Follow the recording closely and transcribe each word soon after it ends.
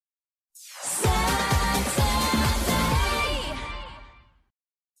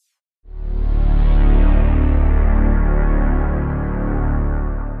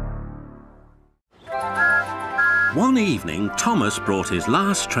One evening, Thomas brought his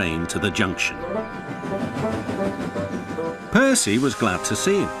last train to the junction. Percy was glad to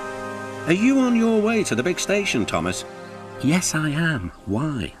see him. "Are you on your way to the big station, Thomas?" "Yes, I am.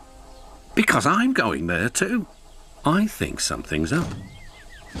 Why?" "Because I'm going there too." "I think something's up."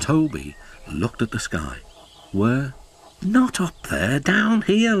 Toby looked at the sky. "Where?" "Not up there, down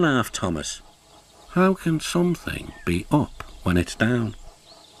here," laughed Thomas. "How can something be up when it's down?"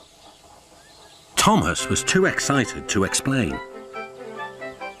 Thomas was too excited to explain.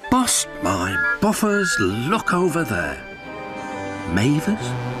 "Bust my buffers, look over there. Mavis,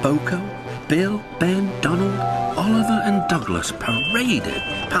 Boko, Bill, Ben, Donald, Oliver and Douglas paraded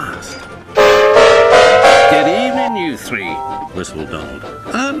past." "Good evening, you three," whistled Donald.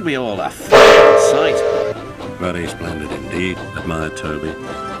 "Aren't we all a fine sight?" "Very splendid indeed," admired Toby.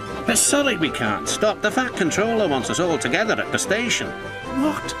 "We're sorry we can't stop. The Fat Controller wants us all together at the station."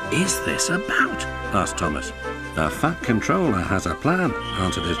 "What is this about?" asked Thomas. "The Fat Controller has a plan,"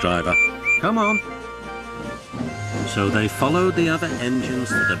 answered his driver. "Come on." So they followed the other engines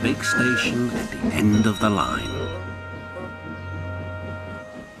to the big station at the end of the line.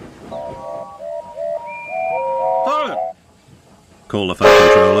 "Hold it!" called the Fat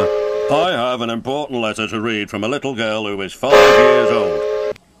Controller. "I have an important letter to read from a little girl who is 5 years old."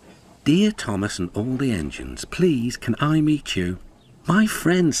 "Dear Thomas and all the engines, please can I meet you? My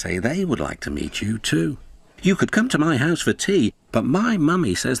friends say they would like to meet you too. You could come to my house for tea, but my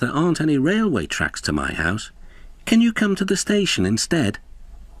mummy says there aren't any railway tracks to my house. Can you come to the station instead?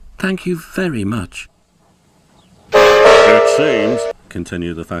 Thank you very much." "It seems,"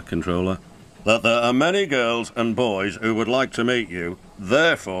 continued the Fat Controller, "that there are many girls and boys who would like to meet you.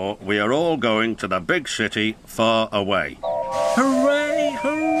 Therefore, we are all going to the big city far away." "Hooray,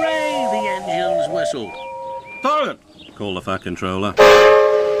 hooray!" the engines whistled. "Silent!" called the Fat Controller.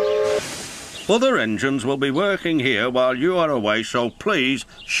 "Other engines will be working here while you are away, so please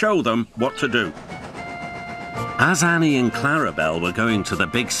show them what to do." As Annie and Clarabelle were going to the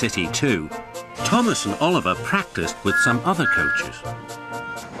big city too, Thomas and Oliver practiced with some other coaches.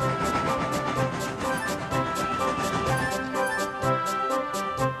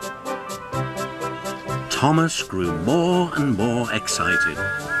 Thomas grew more and more excited.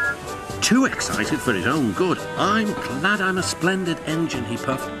 Too excited for his own good. "I'm glad I'm a splendid engine," he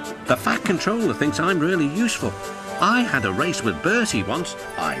puffed. "The Fat Controller thinks I'm really useful. I had a race with Bertie once.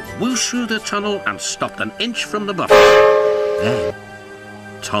 I whooshed through the tunnel and stopped an inch from the buffers." Then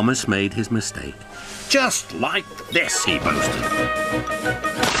Thomas made his mistake. "Just like this," he boasted.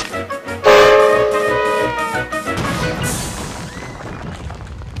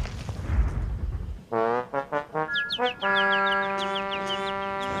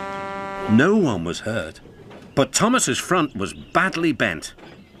 No one was hurt, but Thomas's front was badly bent.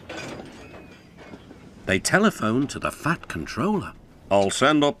 They telephoned to the Fat Controller. "I'll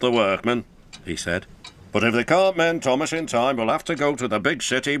send up the workmen," he said. "But if they can't mend Thomas in time, we'll have to go to the big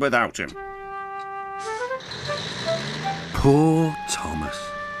city without him." Poor Thomas.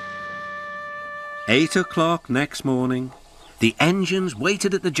 8 o'clock next morning. The engines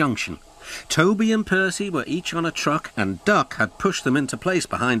waited at the junction. Toby and Percy were each on a truck, and Duck had pushed them into place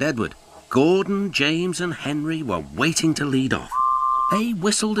behind Edward. Gordon, James and Henry were waiting to lead off. They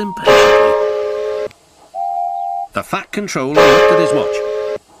whistled impatiently. The Fat Controller looked at his watch.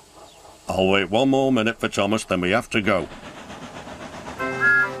 "I'll wait one more minute for Thomas, then we have to go."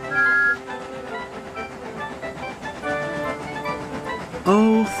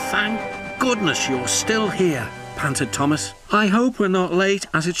 "Oh, thank goodness you're still here," panted Thomas. "I hope we're not late,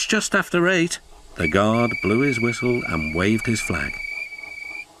 as it's just after 8. The guard blew his whistle and waved his flag.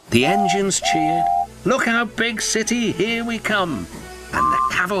 The engines cheered. "Look out, big city, here we come!" And the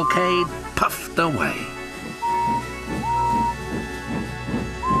cavalcade puffed away.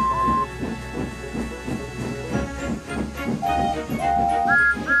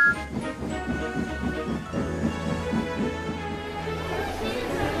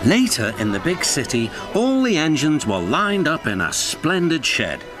 Later in the big city, all the engines were lined up in a splendid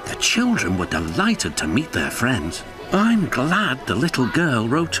shed. The children were delighted to meet their friends. "I'm glad the little girl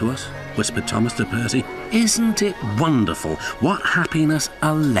wrote to us," whispered Thomas to Percy. "Isn't it wonderful what happiness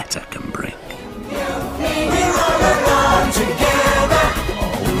a letter can bring?" We're all alone together.